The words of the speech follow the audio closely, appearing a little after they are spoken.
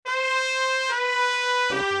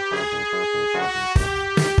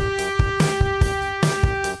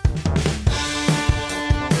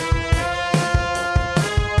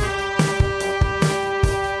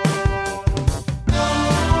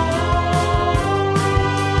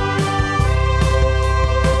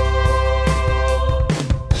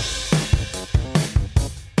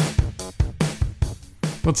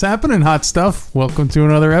What's happening, hot stuff? Welcome to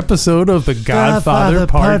another episode of the Godfather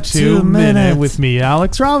Part 2 Minute with me,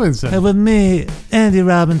 Alex Robinson. And with me, Andy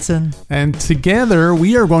Robinson. And together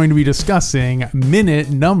we are going to be discussing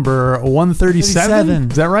minute number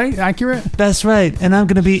 137. Is that right? Accurate? That's right. And I'm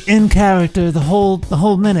going to be in character the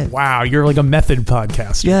whole minute. Wow, you're like a method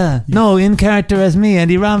podcaster. Yeah. No, in character as me,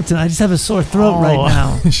 Andy Robinson. I just have a sore throat right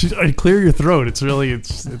now. Clear your throat. It's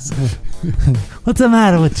What's the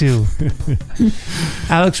matter with you?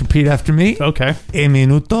 Alex, repeat after me. Okay. E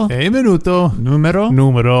minuto. Numero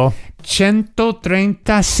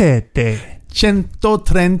 137.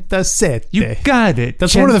 137. You got it.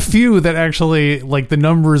 That's one of the few that actually, like, the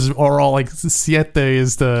numbers are all like siete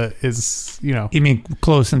is you know. You mean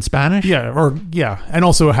close in Spanish? Yeah. And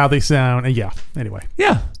also how they sound. And yeah. Anyway.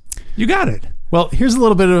 Yeah. You got it. Well, here's a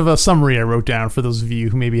little bit of a summary I wrote down for those of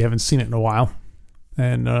you who maybe haven't seen it in a while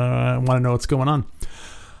and want to know what's going on.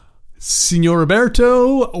 Signor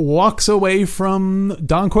Roberto walks away from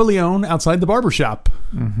Don Corleone outside the barber shop.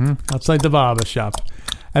 Outside the barber shop.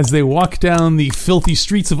 As they walk down the filthy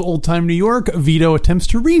streets of old-time New York, Vito attempts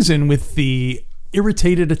to reason with the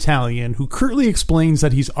irritated Italian, who curtly explains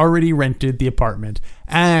that he's already rented the apartment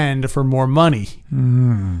and for more money.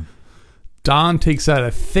 Don takes out a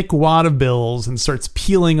thick wad of bills and starts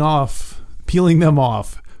peeling them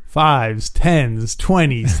off. 5s, 10s,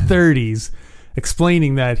 20s, 30s.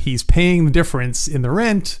 Explaining that he's paying the difference in the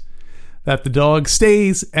rent, that the dog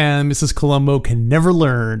stays, and Mrs. Colombo can never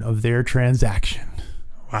learn of their transaction.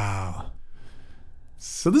 Wow.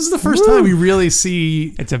 So this is the first time we really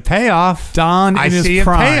see... It's a payoff. Don in his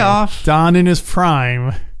prime. Payoff. Don in his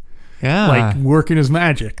prime. Yeah. Like, working his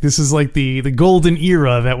magic. This is like the golden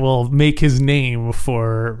era that will make his name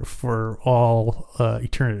for all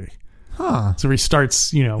eternity. Huh. So he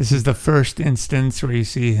starts, This is the first instance where you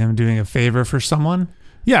see him doing a favor for someone.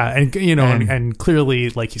 Yeah, and clearly,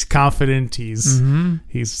 like, he's confident. He's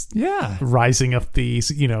rising up the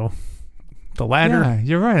ladder. Yeah,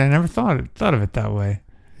 you're right. I never thought of it that way.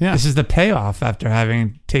 Yeah, this is the payoff after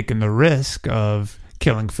having taken the risk of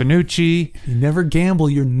killing Finucci. You never gamble,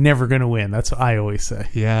 you're never going to win. That's what I always say.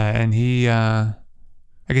 Yeah, and he.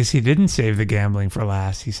 I guess he didn't save the gambling for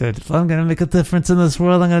last. He said, if I'm going to make a difference in this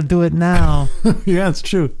world, I'm going to do it now. Yeah, it's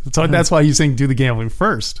true. That's why he's saying do the gambling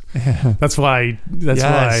first. Yeah. That's why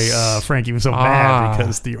Frankie was so mad,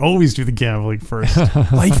 because you always do the gambling first.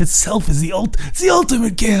 Life itself is the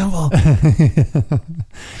ultimate gamble.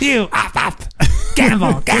 You,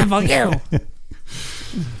 gamble, you.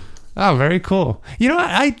 Oh, very cool.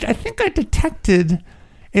 I think I detected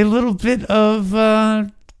a little bit of...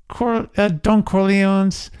 Don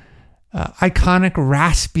Corleone's iconic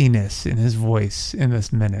raspiness in his voice in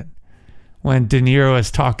this minute. When De Niro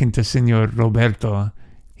is talking to Signor Roberto,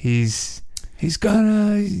 he's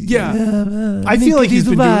gonna I feel like he's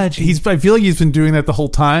been doing that the whole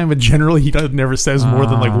time, but generally he never says more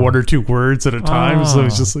than like one or two words at a time. So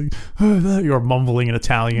he's just like you're mumbling in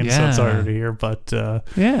Italian, so it's hard to hear. But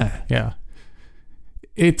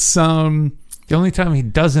it's the only time he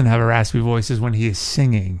doesn't have a raspy voice is when he is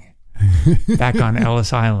singing back on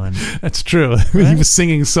Ellis Island. That's true. Right? He was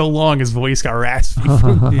singing so long, his voice got raspy.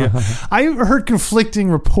 I heard conflicting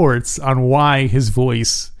reports on why his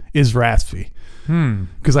voice is raspy.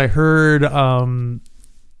 Because I heard, I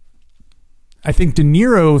think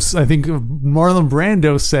Marlon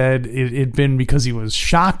Brando said it'd been because he was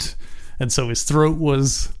shot, and so his throat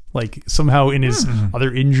was like somehow in his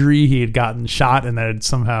other injury he had gotten shot, and that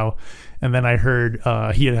somehow. And then I heard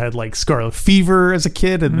he had like scarlet fever as a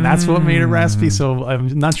kid, and that's what made it raspy. So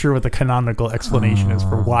I'm not sure what the canonical explanation is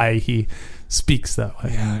for why he speaks that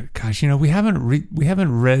way. Yeah, gosh, we haven't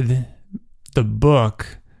read the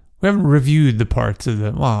book. We haven't reviewed the parts of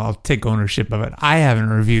the. Well, I'll take ownership of it. I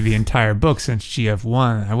haven't reviewed the entire book since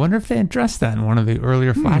GF1. I wonder if they addressed that in one of the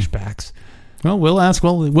earlier flashbacks. Well, we'll ask.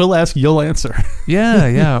 You'll answer.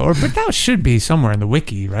 Yeah. But that should be somewhere in the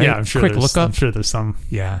wiki, right? Yeah, I'm sure. I'm sure there's some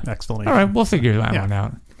explanation. All right, we'll figure that one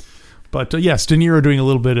out. But yes, De Niro doing a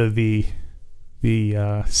little bit of the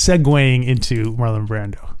segueing into Marlon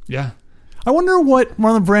Brando. Yeah. I wonder what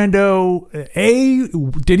Marlon Brando, A,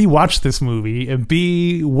 did he watch this movie, and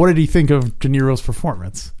B, what did he think of De Niro's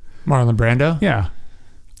performance? Marlon Brando? Yeah.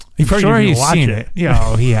 He's seen it.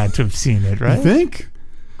 Yeah, he had to have seen it, right? You think?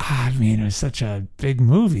 I mean, it was such a big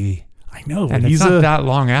movie. I I know, and it's not that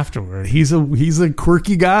long afterward. He's a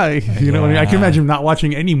quirky guy. You know, I can imagine him not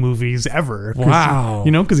watching any movies ever. Wow.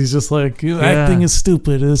 You know, because he's just like, acting is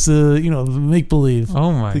stupid. It's make believe.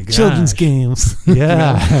 Oh my god. Children's games.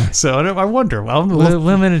 Yeah. So I wonder. Well,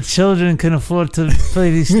 women and children can afford to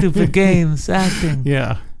play these stupid games. Acting.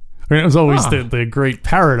 Yeah. I mean, it was always the great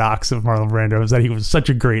paradox of Marlon Brando is that he was such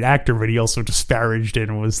a great actor, but he also disparaged it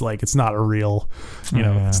and was like, it's not a real,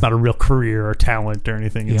 it's not a real career or talent or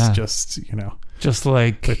anything. It's just, just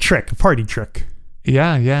like a party trick.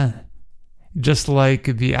 Yeah, yeah. Just like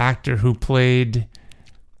the actor who played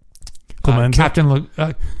Captain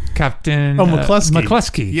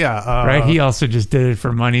McCluskey. Yeah. Right? He also just did it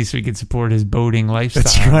for money so he could support his boating lifestyle.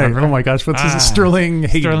 That's right. Remember? Oh my gosh. What's his Sterling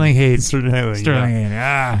Hayden. Sterling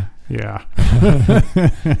Hayden. Yeah.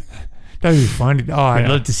 That'd be funny. Oh, I'd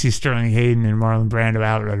love to see Sterling Hayden and Marlon Brando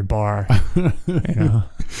out at a bar.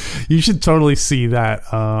 You should totally see that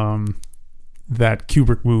that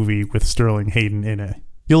Kubrick movie with Sterling Hayden in it.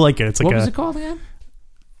 You'll like it. It's like what was it called again?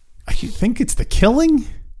 I think it's The Killing.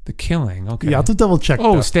 The Killing. Okay. Yeah, I'll have to double check.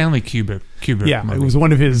 Oh, Stanley Kubrick. Yeah, movie. It was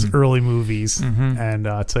one of his early movies, and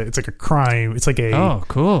it's like a crime. It's like a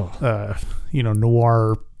cool.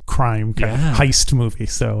 Noir crime kind of heist movie.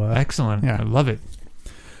 So excellent. Yeah. I love it.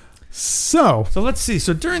 So let's see.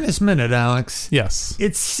 So during this minute, Alex, yes,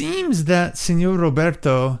 it seems that Signor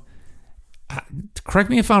Roberto, correct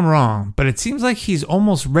me if I'm wrong, but it seems like he's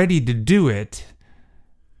almost ready to do it,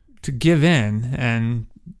 to give in and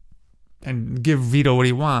give Vito what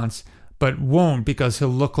he wants, but won't because he'll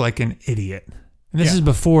look like an idiot. And this is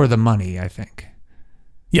before the money, I think.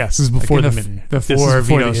 Yes, this is before before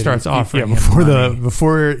Vito starts offering. Yeah,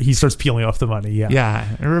 before he starts peeling off the money. Yeah. Yeah.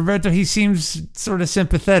 And Roberto, he seems sort of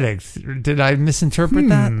sympathetic. Did I misinterpret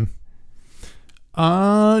that?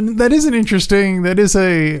 That is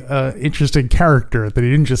a interesting character that he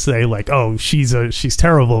didn't just say like, oh, she's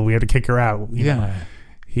terrible, we had to kick her out. You know?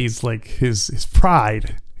 He's like his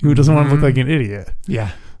pride, who doesn't want to look like an idiot.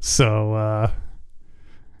 Yeah. So,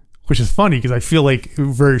 which is funny because I feel like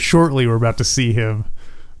very shortly we're about to see him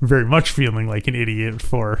very much feeling like an idiot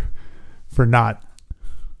for not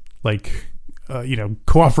like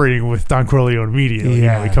cooperating with Don Corleone immediately.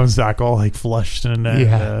 Yeah. He comes back all like flushed and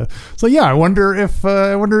so I wonder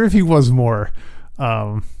if he was more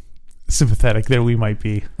sympathetic than we might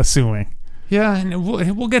be assuming. Yeah, and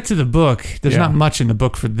we'll get to the book. There's not much in the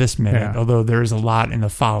book for this minute, although there is a lot in the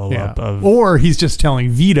follow-up of... Or he's just telling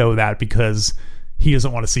Vito that because he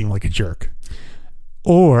doesn't want to seem like a jerk.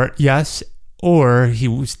 Or he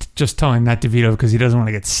was just telling that to Vito because he doesn't want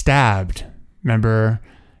to get stabbed. Remember,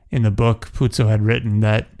 in the book, Puzo had written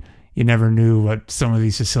that you never knew what some of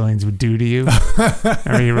these Sicilians would do to you.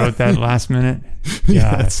 Remember he wrote that last minute?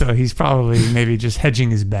 Yeah, yes. So he's probably maybe just hedging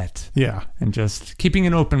his bet. Yeah. And just keeping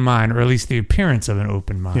an open mind, or at least the appearance of an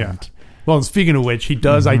open mind. Yeah. Well, speaking of which, he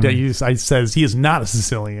does, I says he is not a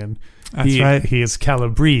Sicilian. That's right. He is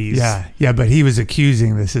Calabrese. Yeah. Yeah, but he was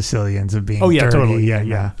accusing the Sicilians of being dirty. Totally.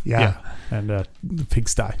 Yeah. And the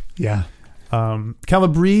pigsty. Yeah.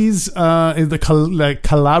 Calabrese is the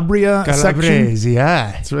Calabria section.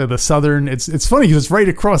 Yeah. It's the southern. It's funny because it's right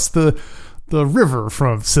across the river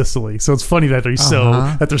from Sicily. So it's funny that they're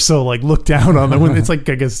so like looked down on them. It's like,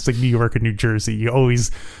 I guess it's like New York and New Jersey. You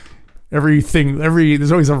always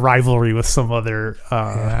there's always a rivalry with some other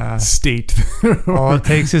state. All it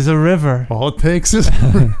takes is a river. All it takes is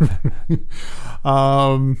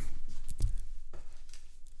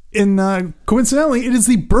coincidentally, it is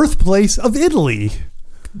the birthplace of Italy.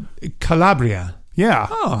 Calabria. Yeah.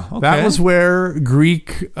 Oh, okay. That was where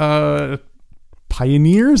Greek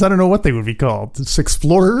pioneers, I don't know what they would be called,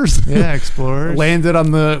 explorers. Yeah, explorers. landed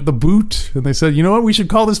on the boot, and they said, you know what, we should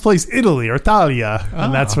call this place Italy or Italia.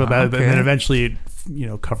 And that's what that, and then eventually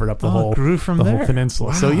it covered up the whole peninsula.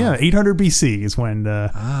 Wow. So 800 BC is when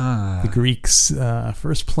the Greeks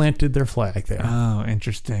first planted their flag there. Oh,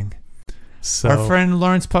 interesting. So, our friend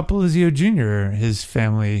Lawrence Papalizio Jr., his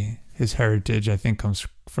family, his heritage, I think, comes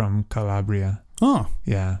from Calabria. Oh.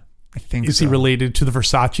 Yeah, I think Is he related to the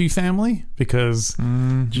Versace family? Because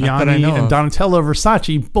Gianni and Donatello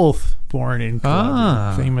Versace, both born in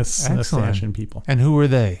Calabria. Famous fashion people. And who were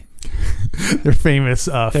they? They're famous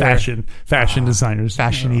fashion designers.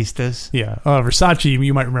 Fashionistas. Yeah. Versace,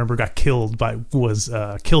 you might remember, was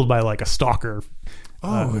killed by like a stalker.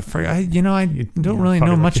 I don't really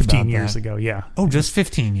know much about that. 15 years ago, yeah. Oh, just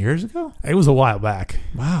 15 years ago? It was a while back.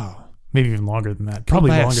 Wow. Maybe even longer than that. Probably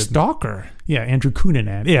longer. A stalker. Yeah, Andrew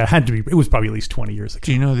Cunanan. Yeah, it had to be. It was probably at least 20 years ago.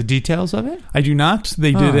 Do you know the details of it? I do not.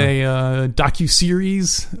 They did a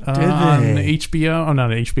docuseries on HBO. Oh, not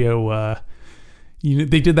HBO.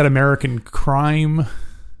 They did that American Crime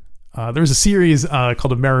There was a series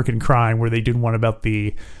called American Crime where they did one about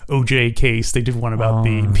the OJ case. They did one about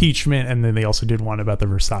the impeachment, and then they also did one about the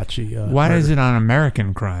Versace. Why murder. is it on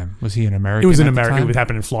American Crime? Was he an American? It was in at the America. time? It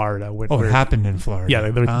happened in Florida. It happened in Florida. Yeah,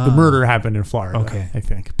 the murder happened in Florida. Okay. I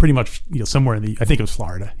think pretty much somewhere in I think it was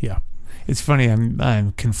Florida. Yeah. It's funny.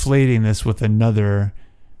 I'm conflating this with another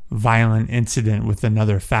violent incident with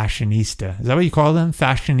another fashionista. Is that what you call them?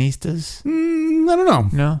 Fashionistas? I don't know.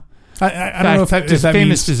 No. I don't know if that famous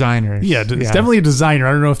means designers. Yeah, it's definitely a designer.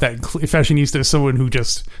 I don't know if that fashionista is someone who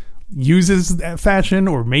just uses that fashion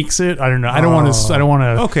or makes it. I don't know. I don't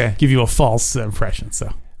want to give you a false impression.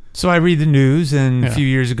 So I read the news, and a few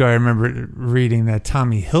years ago, I remember reading that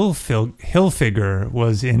Tommy Hilfiger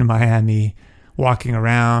was in Miami walking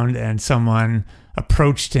around, and someone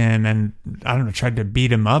approached him and, I don't know, tried to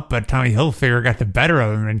beat him up, but Tommy Hilfiger got the better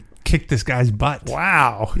of him and kicked this guy's butt.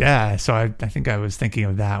 Wow. Yeah, so I think I was thinking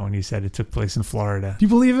of that when you said it took place in Florida. Do you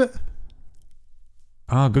believe it?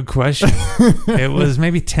 Oh, good question. It was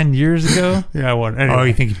maybe 10 years ago. Yeah, anyway. Oh,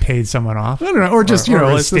 you think he paid someone off? I don't know, or just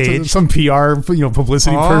some PR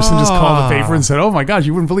publicity person just called the paper and said, "Oh my gosh,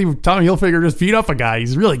 you wouldn't believe Tommy Hilfiger just beat up a guy.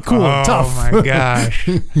 He's really cool and tough." Oh my gosh,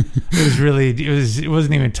 it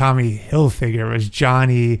wasn't even Tommy Hilfiger. It was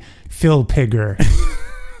Johnny Philpigger,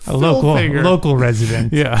 a local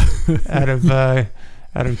resident. Yeah,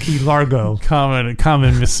 out of Key Largo.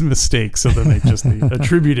 Common mistake. So then they just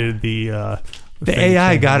attributed the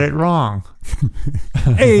AI got it wrong.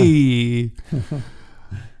 Hey.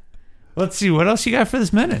 Let's see. What else you got for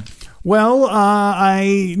this minute? Well,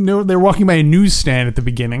 I know they're walking by a newsstand at the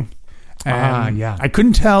beginning. And yeah. I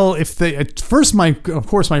couldn't tell if they... At first, my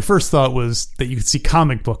first thought was that you could see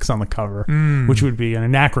comic books on the cover, which would be an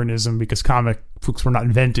anachronism because comic books were not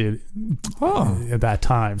invented at that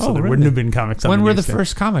time. So there wouldn't have been comics on the newsstand. When were the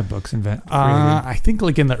first comic books invented? I think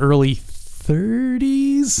like in the early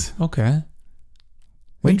 30s. Okay.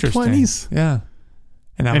 Late Interesting. 20s? Yeah.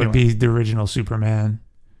 And that would be the original Superman.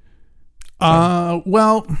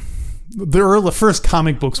 Well, the first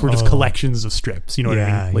comic books were just collections of strips. You know what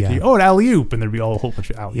I mean? Like, an alley-oop, and there'd be a whole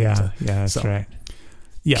bunch of alley-oops. Yeah, that's right.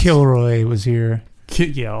 Yes. Kilroy was here.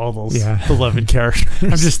 All those beloved characters.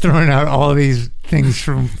 I'm just throwing out all of these things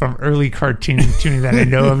from early cartooning that I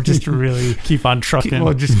know of, just to really keep on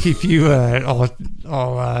trucking. Just keep you all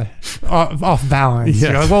off balance.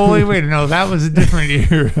 Yeah. You're like, wait, no, that was a different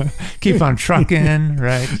era. Keep on trucking,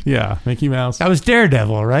 right? Yeah, Mickey Mouse. That was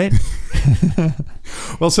Daredevil, right?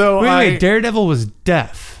 Well, so wait, Daredevil was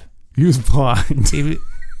deaf. He was blind.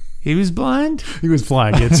 He was blind? He was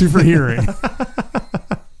blind. He had super hearing.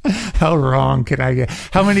 How wrong can I get?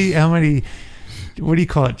 How many? What do you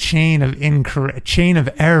call it? Chain of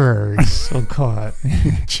errors. We'll call it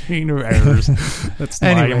chain of errors. That's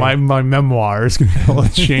anyway. my memoir is going to be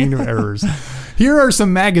called Chain of Errors. Here are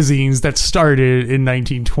some magazines that started in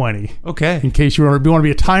 1920. Okay. In case you want to be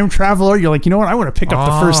a time traveler, you're like, you know what? I want to pick up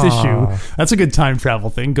the first issue. That's a good time travel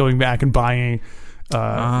thing. Going back and buying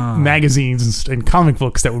magazines and comic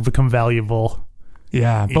books that would become valuable.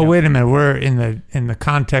 Yeah, but wait a minute. We're in the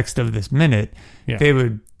context of this minute. Yeah. They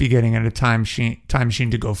would be getting in a time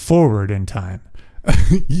machine to go forward in time.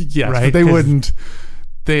 Yes, right? But they wouldn't.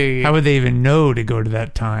 How would they even know to go to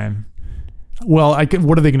that time? Well,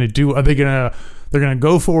 what are they going to do? They're going to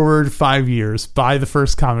go forward 5 years, buy the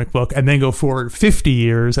first comic book, and then go forward 50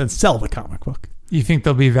 years and sell the comic book. You think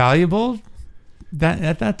they'll be valuable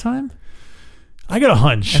at that time? I got a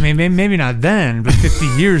hunch. I mean, maybe not then, but 50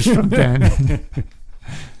 years from then.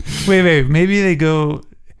 Wait. Maybe they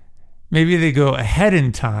go ahead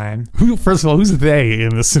in time. First of all, who's they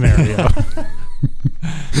in this scenario?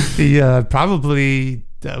 Probably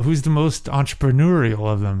who's the most entrepreneurial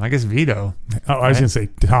of them? I guess Vito. Oh, I was going to say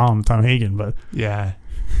Tom Hagen, but yeah,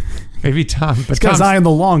 maybe Tom. But this guy's eye on the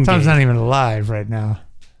long Tom's game. Not even alive right now,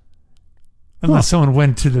 unless someone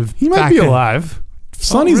went to the. He might be alive.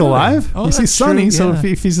 Sonny's alive. You see Sonny, so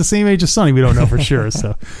if he's the same age as Sonny, we don't know for sure.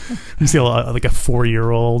 So you see like a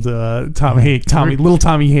 4-year-old little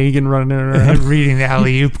Tommy Hagen running around reading the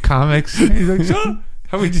alley-oop comics. He's like, "Son,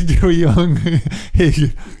 how would you do, young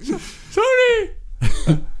Hagen? Sonny,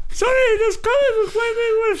 this comic book might be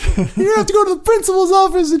with. You have to go to the principal's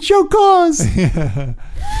office and show cause. Yeah.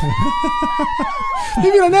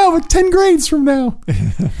 Maybe not now, but 10 grades from now."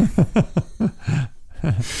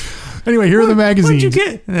 Anyway, here are the magazines.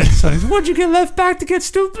 What'd you get left back to get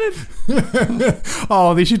stupid?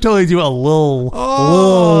 Oh, they should totally do a little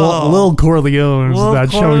Corleone's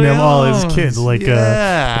about showing them all his kids, like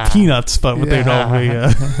Peanuts, but what they'd all be.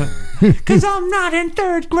 Because I'm not in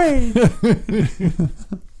 3rd grade.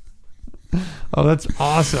 Oh, that's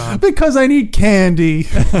awesome. Because I need candy.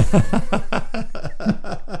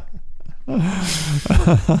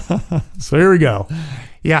 So here we go.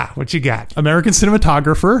 Yeah, what you got? American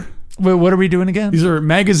cinematographer. Wait, what are we doing again? These are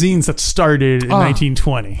magazines that started in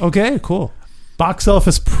 1920. Okay, cool. Box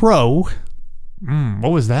Office Pro.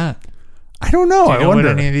 What was that? I don't know. Do you know I wonder.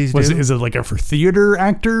 what any of these do? Is it like for theater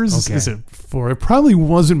actors? Okay. Is it for? It probably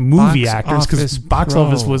wasn't movie Box actors because Office Box Pro.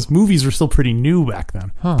 Office movies were still pretty new back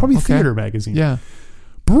then. Probably okay. theater magazine. Yeah.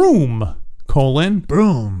 Broom.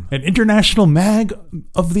 Broom. An international magazine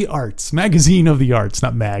of the arts,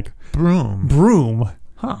 not mag. Broom.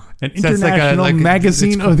 Huh. An So that's international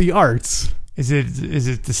magazine it's- of the arts. Is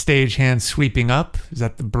it the stage hand sweeping up? Is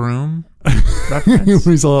that the broom reference?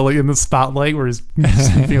 He's all like in the spotlight where he's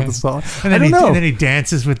sweeping up the spotlight. And then I don't know. And then he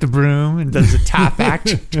dances with the broom and does a tap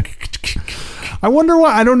act. I wonder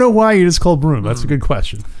why. I don't know why it is called Broom. That's a good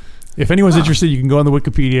question. If anyone's interested, you can go on the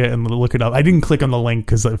Wikipedia and look it up. I didn't click on the link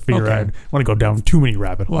because I figured Okay. I want to go down too many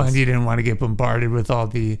rabbit holes. Well, and you didn't want to get bombarded with all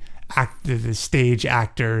the stage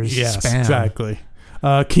actors. Yes, spam. exactly.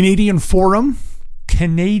 Canadian Forum.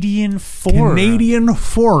 Canadian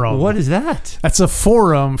Forum. What is that? That's a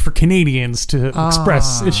forum for Canadians to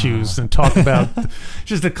express issues and talk about.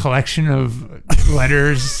 Just a collection of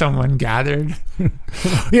letters someone gathered.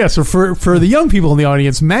 Yeah, so for the young people in the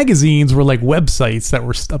audience, magazines were like websites that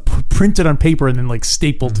were printed on paper and then like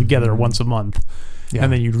stapled together once a month. Yeah.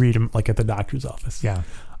 And then you'd read them like at the doctor's office. Yeah.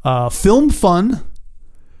 Film Fun.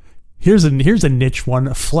 Here's a niche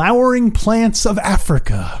one. Flowering Plants of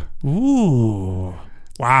Africa. Ooh.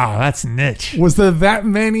 Wow, that's niche. Was there that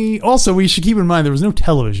many? Also, we should keep in mind there was no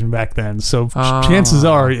television back then, so chances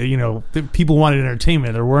are, people wanted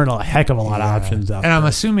entertainment. There weren't a heck of a lot of options out there. And I'm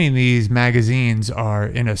assuming these magazines are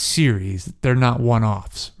in a series. They're not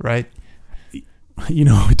one-offs, right? I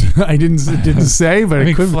didn't say, but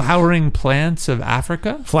it could. Flowering Plants of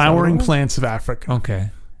Africa? Flowering Plants of Africa.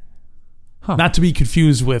 Okay. Huh. Not to be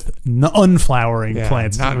confused with unflowering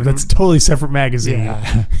plants. That's a totally separate magazine.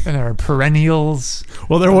 Yeah. And there are perennials.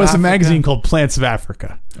 Well, there was a magazine called Plants of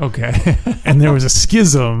Africa. Okay. And there was a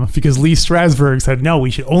schism because Lee Strasberg said, no, we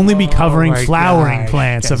should only be covering flowering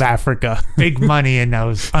plants of Africa. Big money in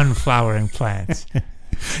those unflowering plants.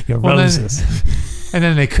 Roses. And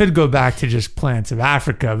then they could go back to just Plants of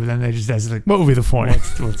Africa, but then they just as like, what would be the point?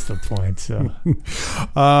 What's the point? So,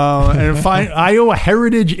 and Iowa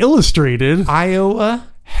Heritage Illustrated. Iowa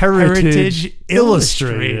Heritage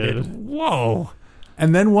Illustrated. Whoa!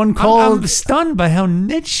 And then one called. I'm stunned by how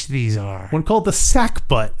niche these are. One called the Sack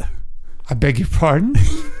Butt. I beg your pardon.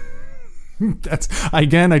 That's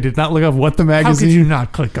again. I did not look up what the magazine. How could you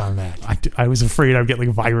not click on that? I was afraid I'd get like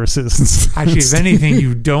viruses. Actually, if anything,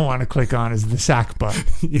 you don't want to click on is the sack butt.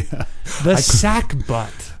 Yeah, sack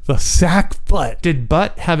butt. The sack butt. Did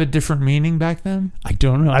butt have a different meaning back then? I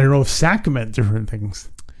don't know. I don't know if sack meant different things.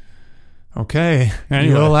 Okay,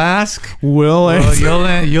 anyway. You'll ask. We'll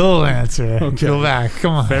answer. You'll answer. Okay. Go back.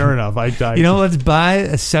 Come on. Fair enough. I died. Let's buy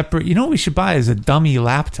a separate. You know what we should buy is a dummy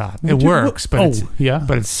laptop. It works, but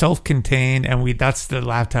it's self-contained, and that's the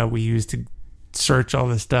laptop we use to search all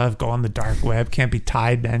this stuff. Go on the dark web. Can't be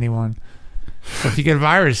tied to anyone. So if you get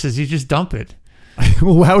viruses, you just dump it.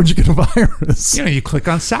 Well, how would you get a virus? You click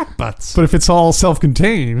on sack butts. But if it's all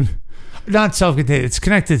self-contained. Not self-contained. It's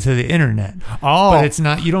connected to the internet. Oh, but it's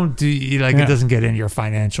not. You don't do It doesn't get in your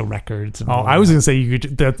financial records. I was gonna say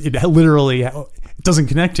it literally it doesn't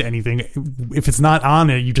connect to anything. If it's not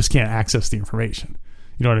on it, you just can't access the information.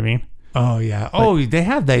 You know what I mean? Oh yeah. They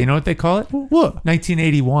have that. You know what they call it? What?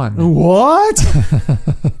 1981. What?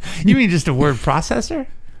 You mean just a word processor?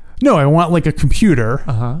 No, I want like a computer.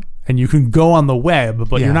 And you can go on the web,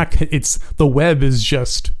 but you're not. The web is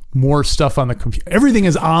just more stuff on the computer. Everything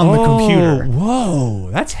is on the computer.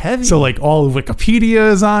 Whoa, that's heavy. So like all of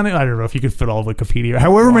Wikipedia is on it. I don't know if you could fit all of Wikipedia.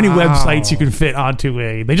 However many websites you can fit onto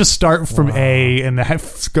they just start from A and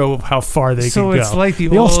go how far they can go. So it's like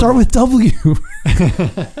they all start with W.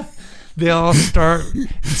 They all start.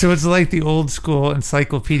 So it's like the old school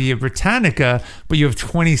Encyclopedia Britannica, but you have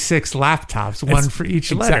 26 laptops, one for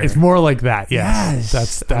each letter. It's more like that. Yes,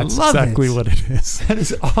 that's exactly what it is. That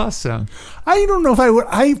is awesome. I don't know if I would.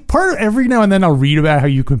 Every now and then I'll read about how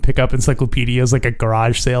you can pick up encyclopedias like at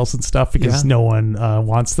garage sales and stuff because no one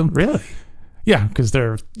wants them. Really? Yeah, because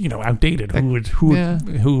they're outdated.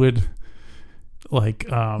 Who would like?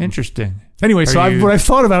 Interesting. Anyway, what I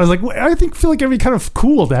thought about, I was like, I feel like it'd be kind of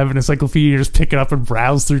cool to have an encyclopedia, just pick it up and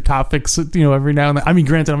browse through topics, every now and then. I mean,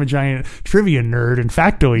 granted, I'm a giant trivia nerd and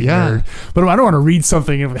factoid nerd, but I don't want to read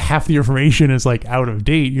something if half the information is like out of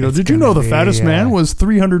date. Did you know the fattest man was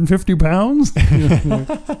 350 pounds?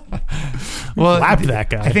 Well, lap that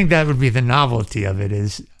guy. I think that would be the novelty of it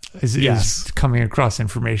is, is coming across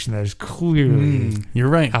information that is clearly You're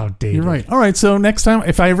right. outdated. You're right. All right, so next time,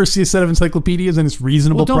 if I ever see a set of encyclopedias and it's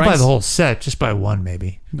reasonable Don't price... buy the whole set. Just buy one,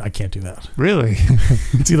 maybe. I can't do that. Really?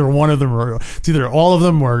 It's either one of them or... It's either all of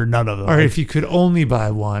them or none of them. Or if you could only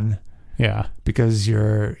buy one... Yeah. Because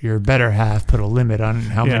your better half put a limit on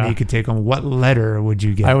how many you could take on. What letter would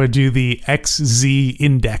you get? I would do the XZ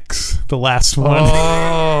index, the last one.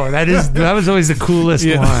 Oh, that was always the coolest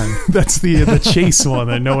one. That's the chase one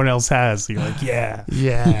that no one else has. You're like, yeah.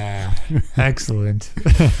 Yeah. Excellent.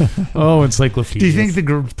 Oh, encyclopedia. Do you think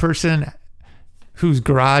the person whose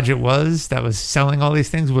garage it was that was selling all these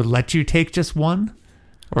things would let you take just one?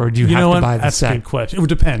 Or do you have to buy the That's set? a good question. It would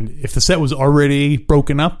depend. If the set was already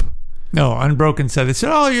broken up... No, unbroken set. They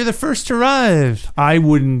said, "Oh, you're the first to arrive." I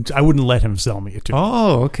wouldn't let him sell me a two.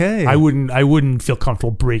 Oh, okay. I wouldn't feel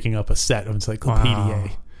comfortable breaking up a set of encyclopedia. Wow.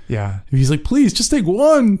 Yeah. If he's like, please just take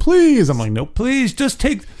one, please. I'm like, nope. Please just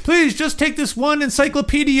take this one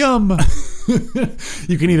encyclopedium.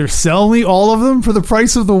 You can either sell me all of them for the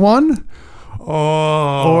price of the one,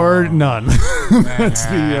 or none. That's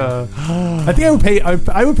the. I think I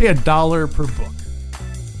would pay $1 per book.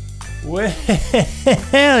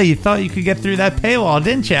 Well, you thought you could get through that paywall,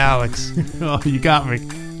 didn't you, Alex? Oh, you got me.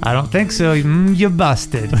 I don't think so. You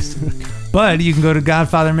busted. But you can go to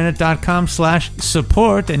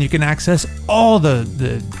godfatherminute.com/support and you can access all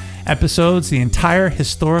the episodes, the entire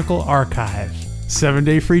historical archive.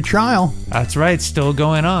 7-day free trial. That's right. Still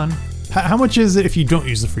going on. How much is it if you don't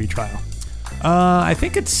use the free trial? I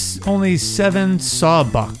think it's only $7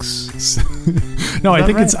 sawbucks. No, I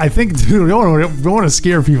think dude, we don't want to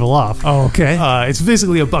scare people off. Oh, okay. It's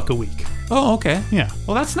basically $1 a week. Oh, okay. Yeah.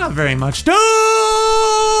 Well, that's not very much. No!